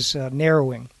edge that is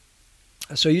narrowing.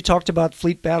 So you talked about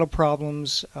fleet battle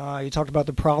problems. You talked about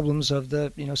the problems of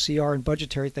the CR and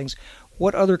budgetary things.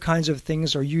 What other kinds of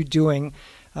things are you doing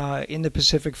in the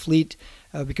Pacific Fleet?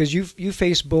 Because you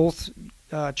face both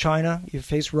China, you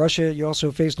face Russia, you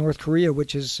also face North Korea,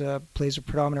 which plays a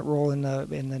predominant role in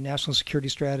the national security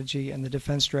strategy and the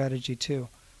defense strategy too.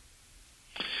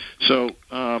 So,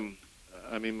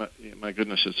 my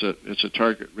goodness, it's a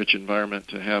target-rich environment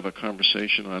to have a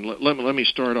conversation on. Let me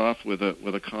start off with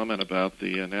a comment about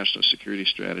the national security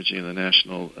strategy and the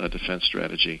national defense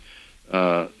strategy.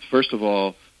 First of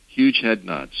all, huge head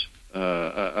nods.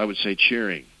 I would say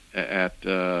cheering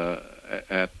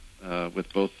with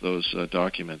both those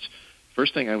documents.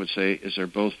 First thing I would say is they're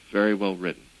both very well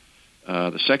written.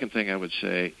 The second thing I would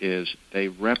say is they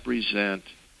represent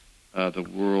the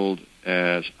world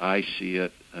as I see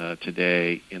it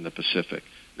today in the Pacific.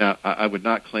 Now, I would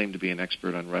not claim to be an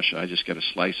expert on Russia. I just get a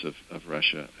slice of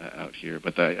Russia out here.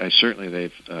 But certainly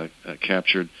they've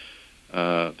captured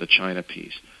the China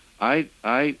piece. As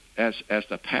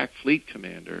the PAC fleet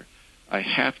commander, I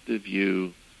have to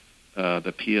view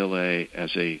the PLA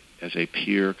as a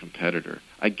peer competitor.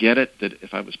 I get it that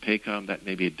if I was PACOM, that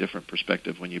may be a different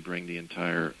perspective when you bring the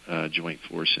entire joint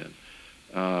force in.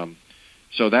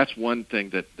 So that's one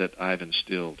thing that I've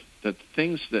instilled. The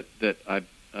things that I've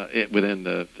within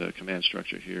the command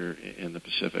structure here in the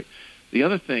Pacific. The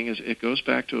other thing is it goes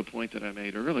back to a point that I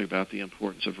made earlier about the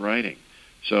importance of writing.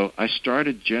 So I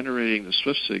started generating the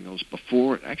SWIFT signals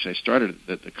before. Actually, I started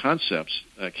the concepts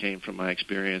came from my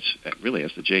experience really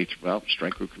as the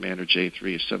Strike Group Commander,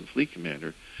 J3, as 7th Fleet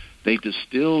Commander. They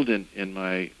distilled in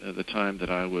the time that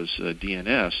I was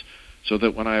DNS, so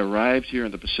that when I arrived here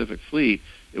in the Pacific Fleet,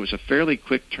 it was a fairly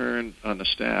quick turn on the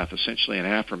staff, essentially an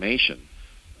affirmation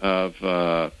of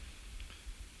the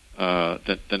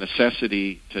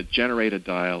necessity to generate a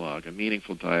dialogue, a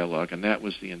meaningful dialogue, and that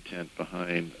was the intent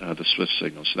behind the SWIFT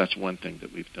signals. So that's one thing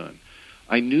that we've done.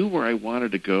 I knew where I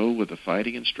wanted to go with the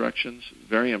fighting instructions.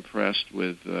 Very impressed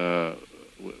with the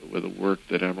work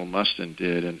that Admiral Mustin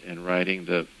did in writing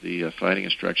the fighting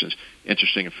instructions.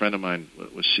 Interesting, a friend of mine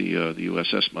was CEO of the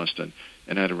USS Mustin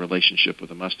and had a relationship with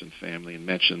the Mustin family and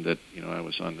mentioned that I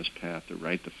was on this path to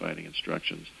write the fighting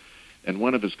instructions. And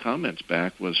one of his comments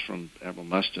back was from Admiral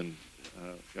Mustin,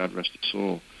 God rest his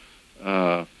soul,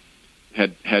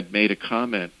 had made a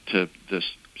comment to this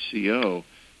CO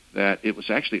that it was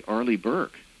actually Arleigh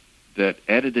Burke that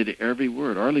edited every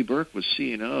word. Arleigh Burke was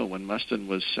C&O when Mustin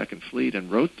was 2nd Fleet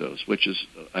and wrote those, which is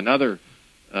another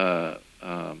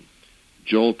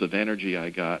jolt of energy I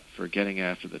got for getting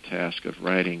after the task of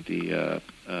writing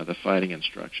the fighting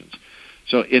instructions.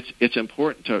 So it's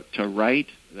important to write.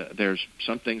 There's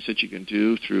some things that you can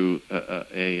do through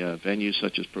a venue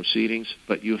such as Proceedings,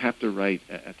 but you have to write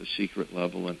at the secret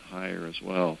level and higher as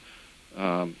well,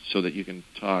 so that you can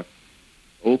talk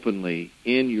openly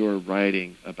in your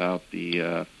writing about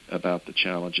the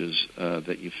challenges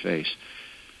that you face.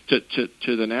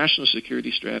 To the national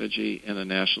security strategy and the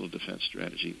national defense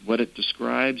strategy, what it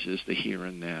describes is the here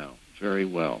and now very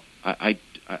well. I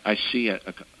see a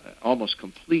almost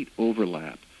complete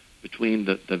overlap between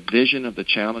the vision of the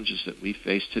challenges that we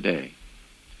face today,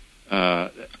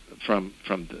 from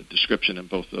the description in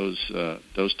both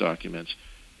those documents,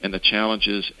 and the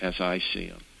challenges as I see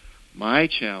them. My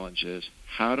challenge is,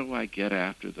 how do I get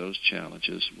after those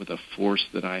challenges with a force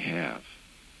that I have?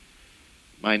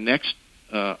 My next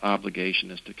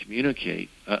obligation is to communicate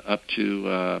up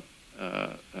to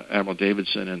Admiral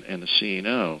Davidson and the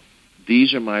C&O.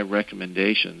 These are my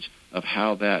recommendations of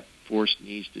how that force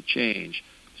needs to change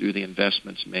through the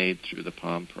investments made through the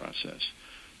POM process.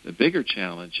 The bigger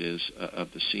challenge is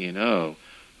of the C&O,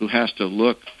 who has to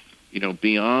look,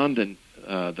 beyond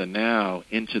the now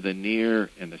into the near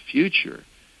and the future,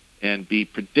 and be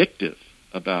predictive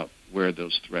about where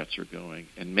those threats are going,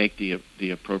 and make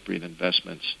the appropriate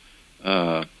investments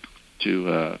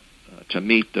to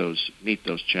meet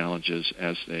those challenges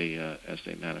as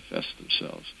they manifest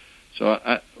themselves. So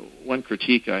one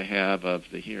critique I have of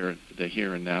the here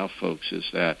and now folks is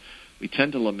that we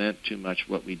tend to lament too much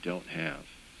what we don't have.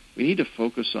 We need to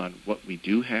focus on what we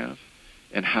do have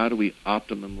and how do we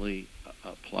optimally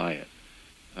apply it.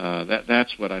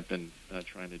 That's what I've been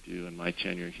trying to do in my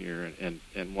tenure here,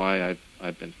 and why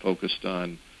I've been focused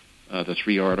on the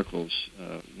 3 articles.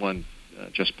 One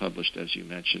just published, as you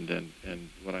mentioned, and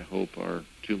what I hope are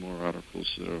 2 more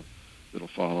articles that'll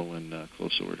follow in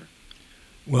close order.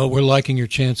 Well, we're liking your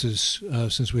chances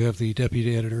since we have the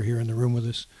deputy editor here in the room with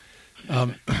us.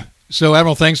 So,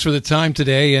 Admiral, thanks for the time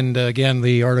today. And again,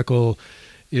 the article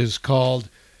is called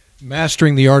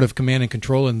Mastering the Art of Command and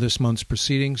Control in this month's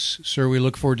Proceedings. Sir, we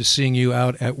look forward to seeing you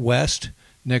out at West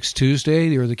next Tuesday.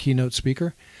 You're the keynote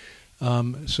speaker.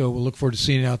 So we'll look forward to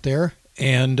seeing you out there.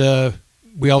 And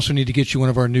we also need to get you one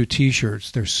of our new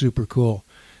T-shirts. They're super cool.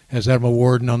 Has Admiral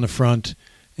Warden on the front,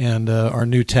 and our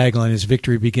new tagline is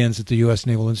 "Victory Begins at the U.S.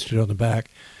 Naval Institute" on the back.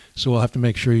 So we'll have to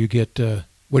make sure you get,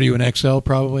 what are you, an XL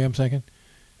probably, I'm thinking?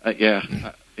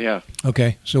 Yeah.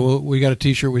 Okay, so we got a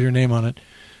T-shirt with your name on it.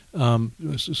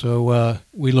 So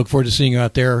we look forward to seeing you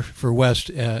out there for West.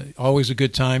 Always a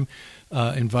good time.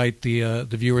 Invite the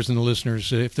viewers and the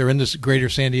listeners. If they're in this greater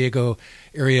San Diego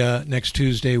area next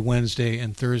Tuesday, Wednesday,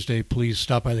 and Thursday, please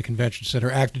stop by the convention center.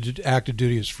 Active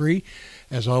duty is free,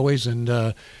 as always,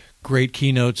 and great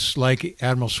keynotes like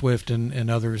Admiral Swift and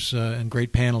others, and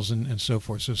great panels and so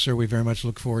forth. So, sir, we very much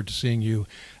look forward to seeing you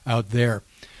out there.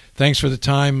 Thanks for the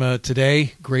time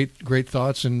today. Great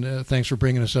thoughts, and thanks for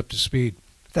bringing us up to speed.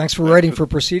 Thanks for writing for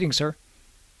Proceedings, sir.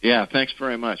 Yeah, thanks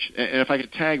very much. And if I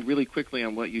could tag really quickly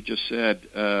on what you just said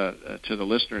to the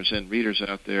listeners and readers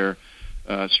out there,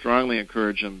 strongly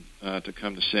encourage them to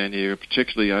come to San Diego.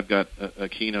 Particularly, I've got a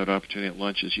keynote opportunity at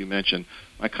lunch, as you mentioned.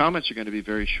 My comments are going to be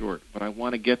very short. What I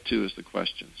want to get to is the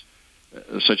questions,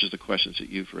 such as the questions that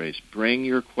you've raised. Bring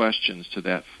your questions to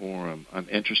that forum. I'm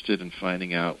interested in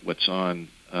finding out what's on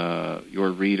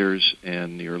your readers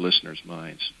and your listeners'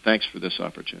 minds. Thanks for this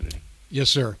opportunity. Yes,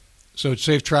 sir. So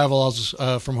safe travels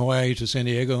from Hawaii to San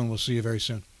Diego, and we'll see you very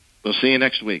soon. We'll see you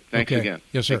next week. Thanks again.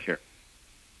 Yes, sir. Take care.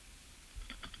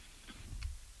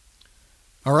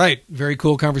 All right. Very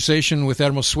cool conversation with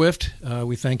Admiral Swift.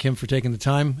 We thank him for taking the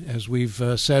time. As we've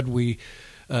said, we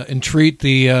entreat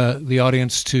the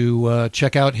audience to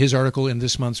check out his article in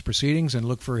this month's Proceedings and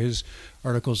look for his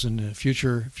articles in the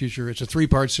future. It's a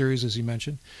 3-part series, as he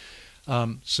mentioned.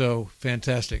 So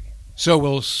fantastic. So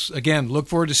we'll, again, look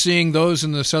forward to seeing those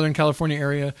in the Southern California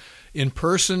area in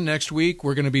person next week.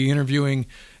 We're going to be interviewing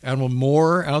Admiral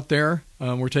Moore out there.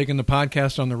 We're taking the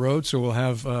podcast on the road, so we'll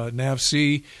have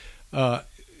NAVC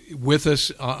with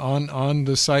us on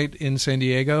the site in San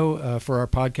Diego for our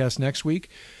podcast next week.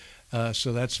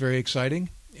 So that's very exciting.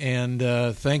 And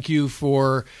thank you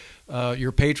for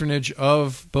your patronage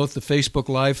of both the Facebook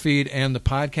live feed and the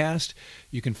podcast.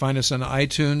 You can find us on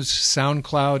iTunes,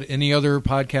 SoundCloud, any other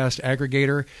podcast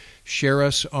aggregator. Share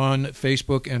us on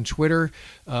Facebook and Twitter.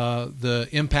 The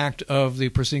impact of the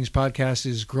Proceedings podcast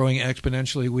is growing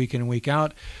exponentially week in and week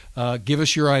out. Give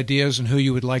us your ideas on who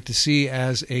you would like to see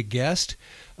as a guest.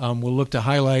 We'll look to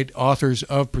highlight authors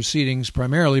of Proceedings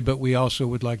primarily, but we also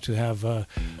would like to have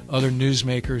other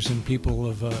newsmakers and people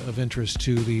of interest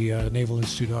to the Naval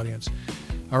Institute audience.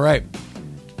 All right.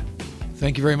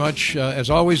 Thank you very much.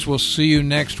 As always, we'll see you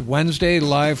next Wednesday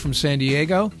live from San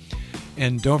Diego.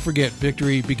 And don't forget,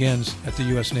 victory begins at the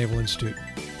U.S. Naval Institute.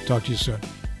 Talk to you soon.